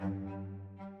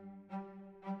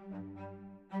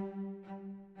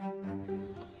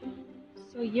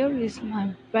here is my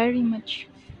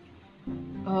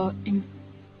uh, in,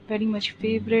 very much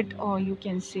favorite, or you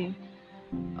can say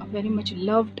very much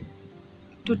loved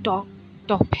to talk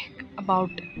topic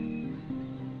about.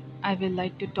 I will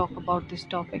like to talk about this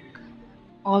topic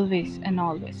always and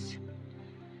always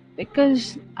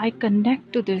because I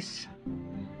connect to this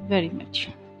very much,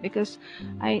 because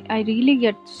I really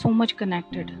get so much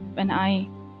connected when I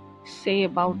say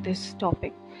about this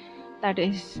topic, that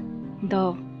is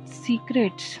the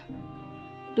secrets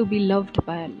to be loved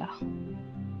by Allah.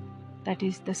 That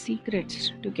is the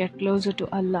secrets to get closer to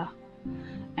Allah.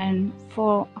 And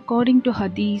for according to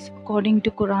Hadith, according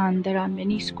to Quran, there are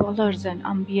many scholars and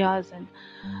Ambiyas and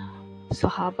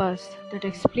Sahabas that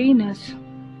explain us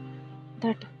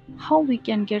that how we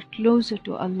can get closer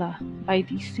to Allah by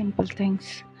these simple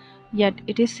things. Yet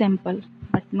it is simple,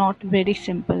 but not very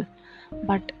simple.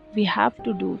 But we have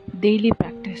to do daily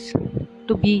practice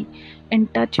to be in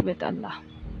touch with Allah.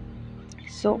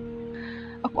 So,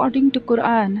 according to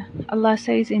Quran, Allah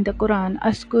says in the Quran,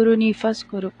 "Askuruni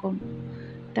faskurukum."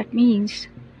 That means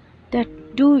that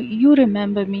do you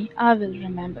remember me, I will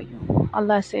remember you.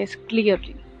 Allah says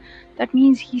clearly. That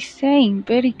means He's saying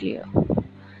very clear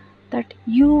that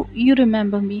you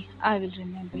remember me, I will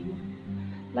remember you.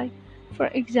 Like, for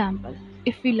example,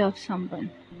 if we love someone,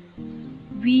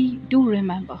 we do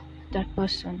remember that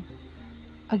person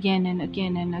again and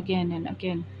again and again and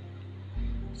again,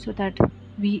 so that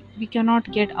we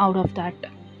cannot get out of that,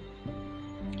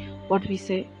 what we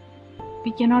say,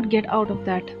 we cannot get out of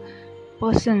that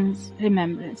person's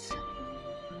remembrance.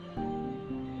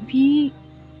 We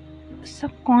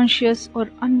subconscious or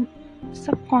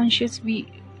subconsciously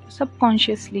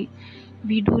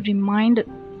we do remind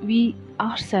we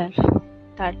ourselves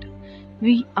that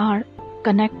we are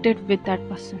connected with that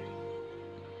person.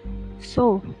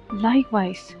 So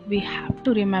likewise, we have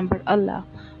to remember Allah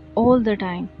all the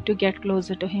time to get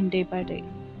closer to Him day by day.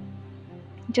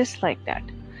 Just like that,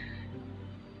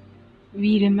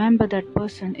 we remember that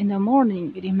person in the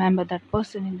morning, we remember that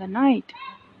person in the night.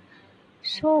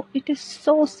 So it is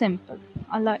so simple.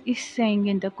 Allah is saying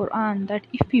in the Quran that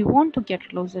if you want to get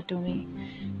closer to me,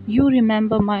 you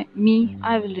remember me,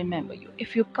 I will remember you.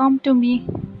 If you come to me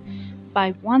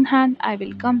by one hand, I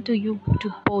will come to you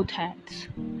to both hands.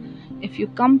 If you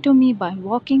come to me by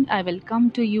walking, I will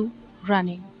come to you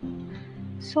running.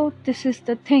 So this is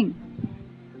the thing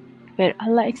where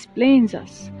Allah explains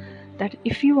us that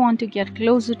if you want to get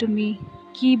closer to me,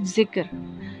 keep zikr.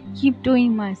 Keep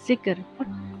doing my zikr.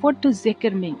 What does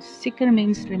zikr mean? Zikr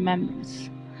means remembrance.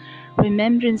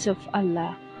 Remembrance of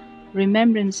Allah,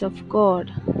 remembrance of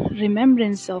God,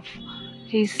 remembrance of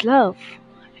His love,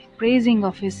 praising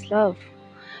of His love.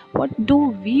 What do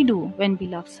we do when we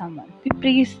love someone? We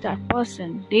praise that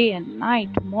person day and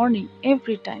night, morning,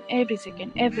 every time, every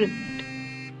second, every minute.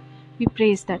 We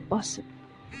praise that person.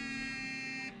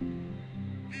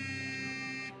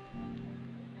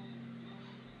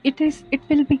 It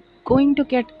will be going to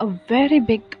get a very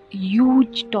big,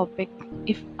 huge topic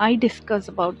if I discuss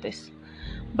about this.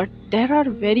 But there are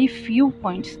very few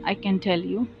points I can tell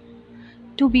you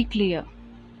to be clear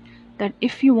that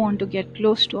if you want to get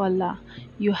close to Allah,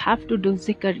 you have to do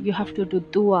zikr, you have to do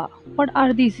dua. What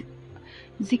are these?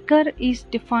 Zikr is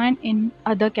defined in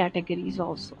other categories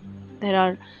also. There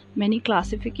are many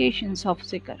classifications of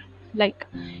zikr. Like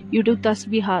you do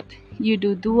tasbihat, you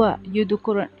do dua, you do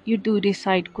Quran, you do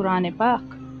recite Quran Pak.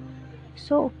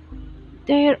 So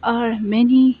there are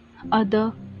many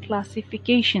other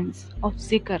classifications of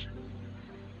zikr.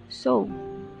 So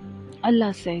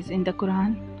Allah says in the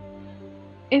Quran,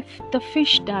 if the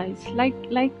fish dies,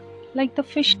 like the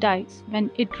fish dies when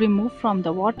it removed from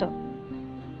the water.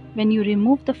 When you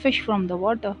remove the fish from the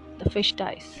water, the fish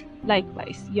dies.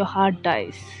 Likewise, your heart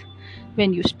dies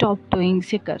when you stop doing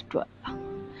zikr to Allah.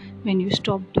 When you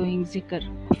stop doing zikr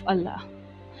of Allah.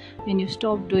 When you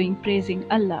stop doing praising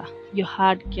Allah, your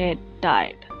heart get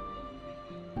died.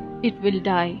 It will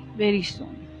die very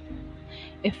soon.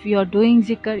 If you are doing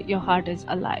zikr, your heart is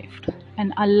alive.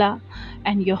 And Allah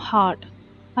and your heart,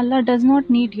 Allah does not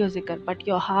need your zikr, but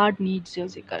your heart needs your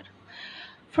zikr.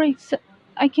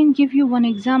 I can give you one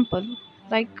example.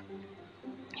 Like,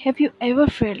 have you ever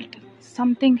felt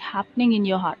something happening in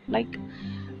your heart, like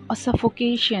a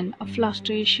suffocation, a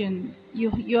frustration?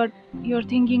 You're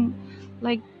thinking,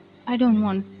 like, I don't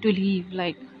want to leave.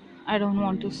 Like, I don't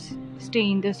want to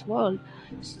stay in this world.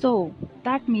 So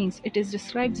that means it is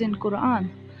described in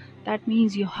Quran. That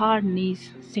means your heart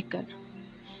needs zikr.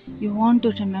 You want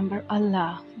to remember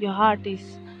Allah. Your heart is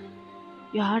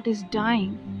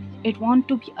dying. It wants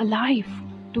to be alive,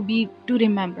 to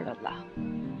remember Allah.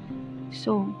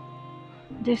 So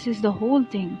This is the whole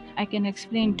thing I can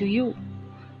explain to you.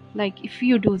 Like if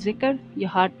you do zikr, your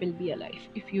heart will be alive.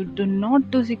 If you do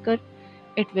not do zikr,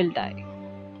 it will die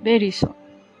very soon.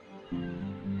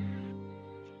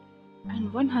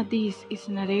 And one hadith is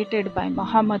narrated by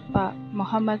Muhammad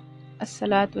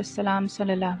as-salatu was-salam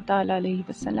sallallahu ta'ala alayhi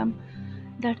wasallam,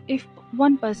 that if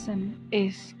one person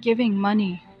is giving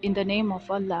money in the name of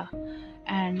Allah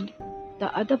and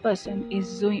the other person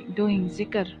is doing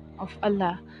zikr of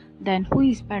Allah, then who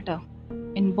is better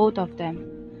in both of them?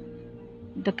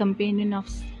 The companion of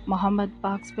Muhammad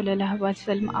Pak sallallahu alaihi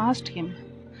wasallam asked him,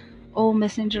 O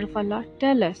Messenger of Allah,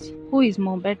 tell us, who is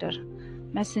more better?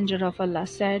 Messenger of Allah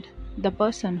said, the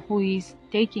person who is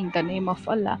taking the name of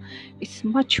Allah is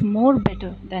much more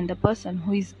better than the person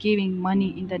who is giving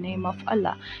money in the name of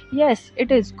Allah. Yes,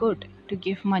 it is good to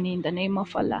give money in the name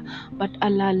of Allah, but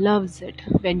Allah loves it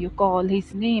when you call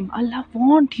His name. Allah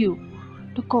wants you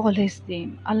to call His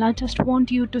name. Allah just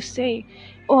wants you to say,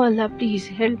 Oh Allah, please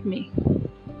help me.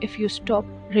 If you stop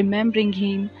remembering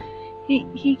Him,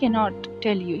 he cannot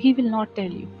tell you, He will not tell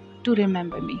you to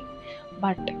remember me,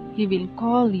 but He will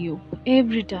call you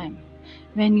every time.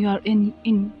 When you are in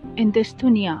this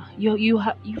dunya, you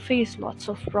face lots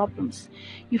of problems,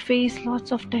 you face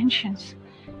lots of tensions.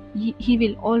 He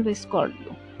will always call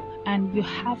you, and you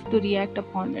have to react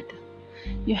upon it.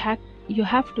 You have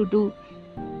to do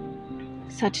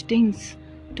such things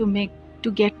to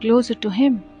get closer to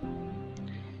Him.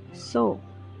 So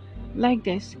like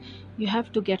this, you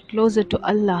have to get closer to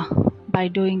Allah by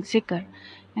doing zikr.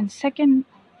 And second,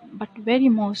 but very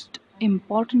most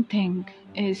important thing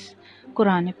is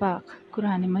Quran Pak,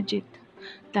 Quran Majid,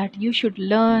 that you should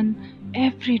learn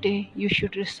every day. You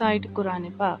should recite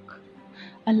Quran Pak.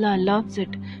 Allah loves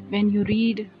it when you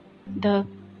read the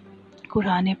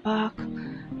Quran Pak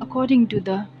according to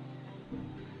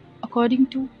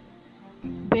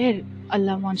where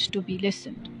Allah wants to be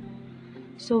listened.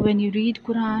 So when you read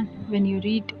Quran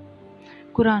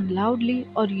loudly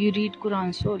or you read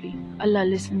Quran slowly, Allah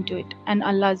listen to it, and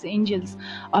Allah's angels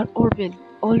are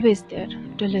always there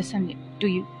to listen to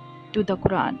you, to the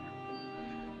Quran.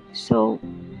 So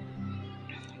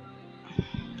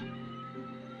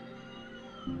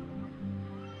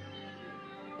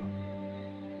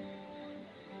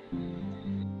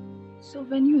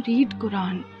when you read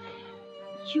Quran,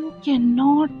 you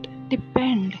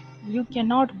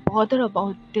cannot bother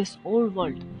about this whole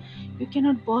world.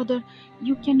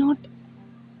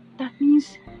 That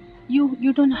means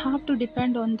you don't have to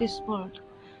depend on this world.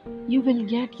 You will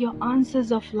get your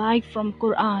answers of life from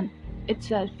Quran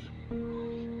itself.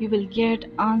 You will get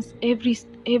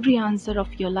every answer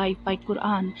of your life by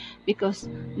Quran, because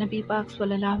Nabi Pak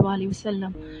sallallahu alaihi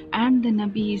wasallam and the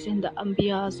Nabis and the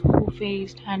Ambiyas who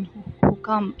faced and who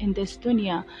come in this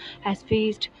dunya has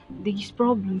faced these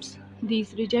problems,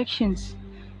 these rejections,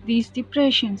 these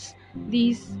depressions,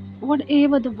 these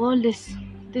whatever the world is.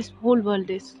 This whole world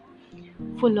is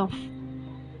full of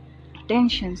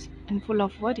tensions and full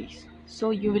of worries. So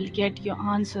you will get your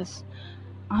answers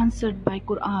answered by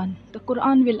Quran. The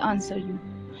Quran will answer you.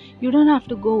 You don't have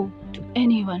to go to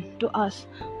anyone to ask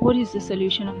what is the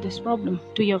solution of this problem.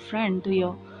 To your friend, to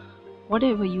your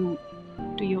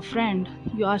friend,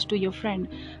 you ask to your friend,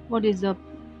 what is the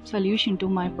solution to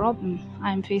my problem?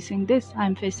 I am facing this, I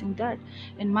am facing that.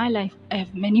 In my life, I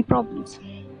have many problems.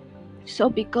 So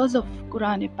because of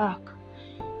Quran Pak,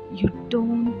 you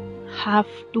don't have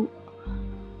to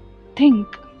think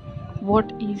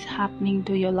what is happening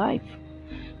to your life.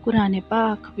 Quran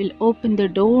Pak will open the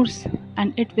doors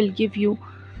and it will give you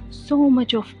so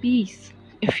much of peace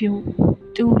if you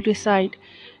do recite,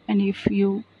 and if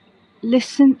you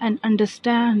listen and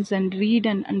understands and read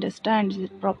and understands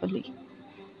it properly.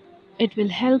 It will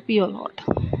help you a lot.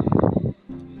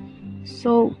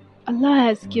 So Allah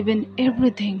has given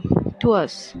everything to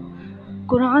us.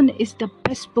 Quran is the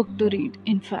best book to read,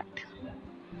 in fact.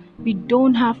 We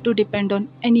don't have to depend on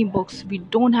any books. We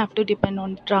don't have to depend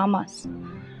on dramas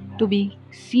to be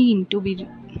seen, to be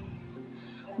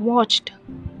watched.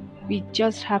 We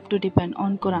just have to depend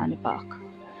on Quran Pak.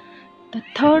 The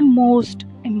third most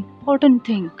important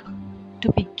thing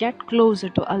to get closer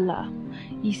to Allah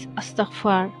is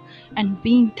astaghfar and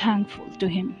being thankful to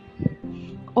Him.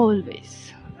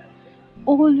 Always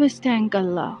thank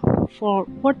Allah for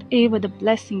whatever the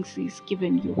blessings He's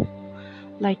given you,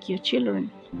 like your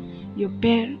children, your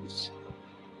parents,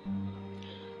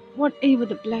 whatever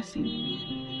the blessing,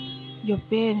 your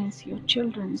parents, your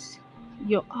children's,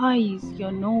 your eyes,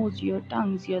 your nose, your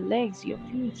tongues, your legs, your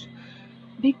feet,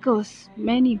 because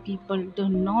many people do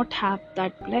not have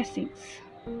that blessings.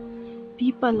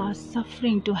 People are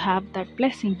suffering to have that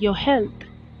blessing, your health.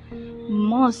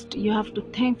 Most you have to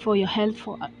thank for your health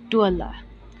to Allah,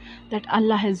 that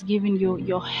Allah has given you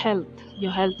your health.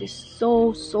 Your health is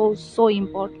so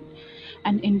important.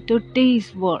 And in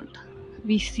today's world,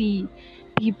 we see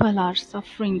people are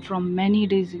suffering from many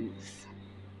diseases.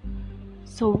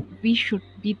 So we should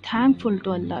be thankful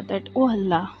to Allah that, oh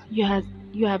Allah, you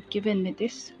have given me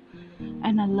this,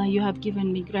 and Allah, you have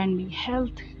given me, grant me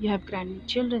health, you have granted me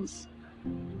children's.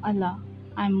 Allah,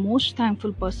 I'm most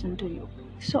thankful person to you.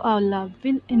 So Allah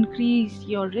will increase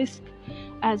your risk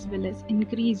as well as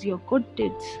increase your good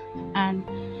deeds, and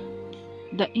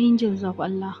the angels of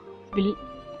Allah will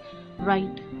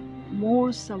write more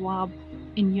sawab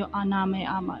in your Aname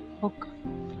Amal book,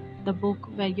 the book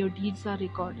where your deeds are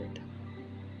recorded.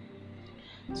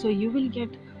 So you will get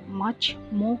much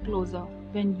more closer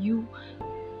when you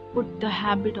put the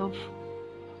habit of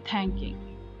thanking.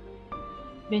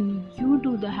 When you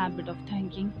do the habit of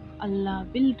thanking, Allah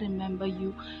will remember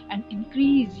you and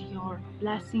increase your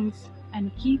blessings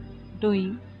and keep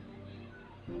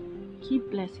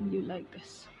blessing you like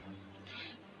this.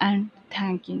 And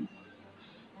thanking.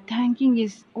 Thanking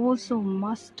is also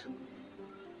must,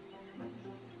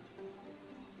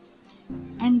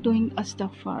 and doing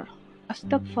astaghfar.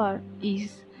 Astaghfar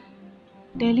is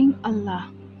telling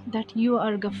Allah that you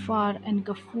are Ghaffar and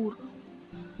Ghafoor.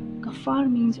 Ghaffar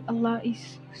means Allah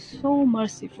is so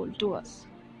merciful to us.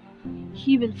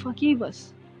 He will forgive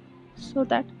us, so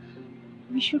that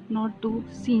we should not do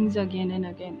sins again and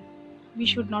again. We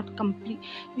should not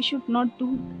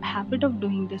do habit of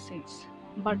doing the sins,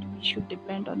 but we should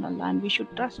depend on Allah and we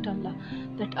should trust Allah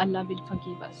that Allah will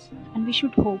forgive us, and we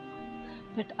should hope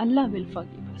that Allah will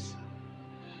forgive us.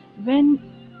 When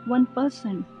one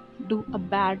person do a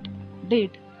bad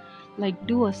deed, like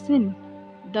do a sin,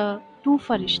 the two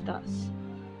farishtas,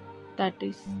 that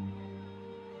is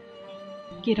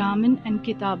Kiramin and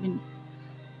Kitabin,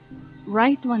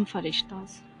 right one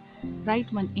farishtas,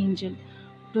 right one angel,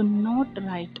 do not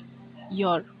write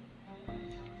your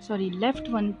left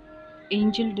one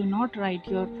angel do not write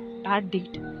your bad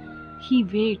deed. He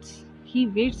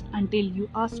waits until you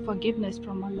ask forgiveness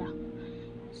from Allah.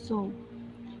 So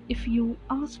if you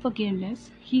ask forgiveness,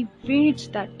 he waits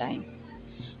that time,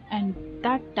 and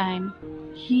that time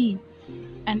he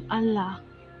and Allah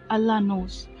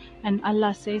knows, and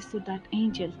Allah says to that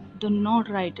angel, do not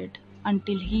write it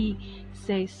until he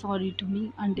says sorry to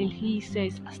me, until he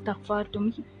says astaghfar to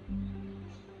me.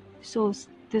 So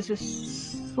this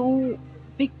is so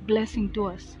big blessing to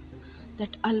us,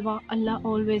 that Allah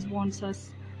always wants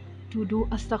us to do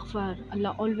astaghfar.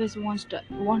 Allah always want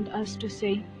us to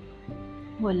say,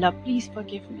 oh Allah, please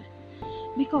forgive me.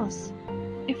 Because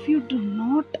if you do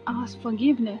not ask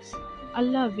forgiveness,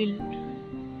 Allah will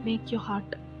make your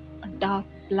heart a dark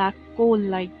black coal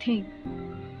like thing.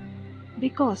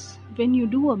 Because when you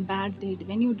do a bad deed,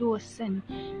 when you do a sin,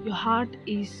 your heart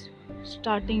is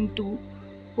starting to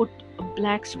put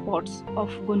black spots of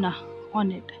guna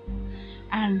on it.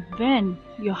 And when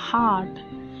your heart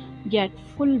get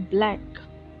full black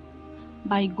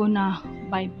by guna,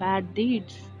 by bad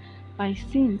deeds, by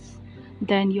sins,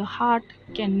 then your heart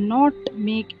cannot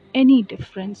make any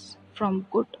difference from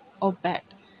good or bad.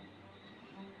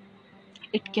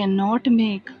 It cannot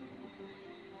make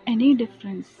any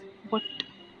difference what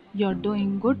you're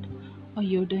doing good or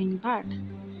you're doing bad.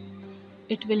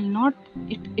 It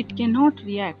cannot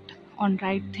react on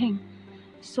right thing.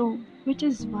 So which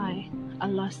is why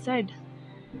Allah said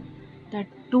that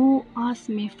do ask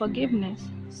me forgiveness,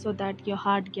 so that your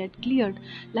heart get cleared.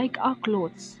 Like our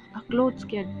clothes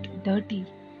get dirty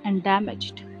and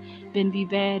damaged when we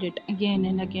wear it again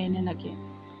and again and again.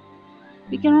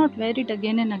 We cannot wear it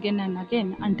again and again and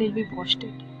again until we washed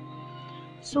it.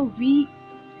 So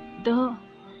the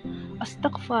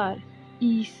astaghfar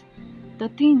is the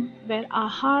thing where our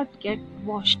heart get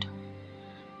washed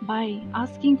by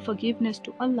asking forgiveness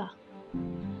to Allah.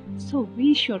 So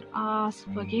we should ask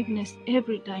forgiveness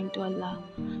every time to Allah.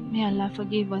 May Allah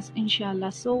forgive us,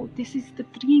 inshallah. So this is the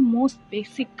three most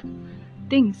basic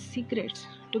things, secrets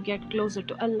to get closer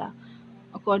to Allah,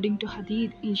 according to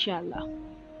Hadith, inshallah.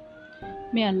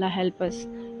 May Allah help us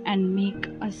and make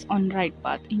us on right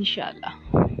path, inshallah.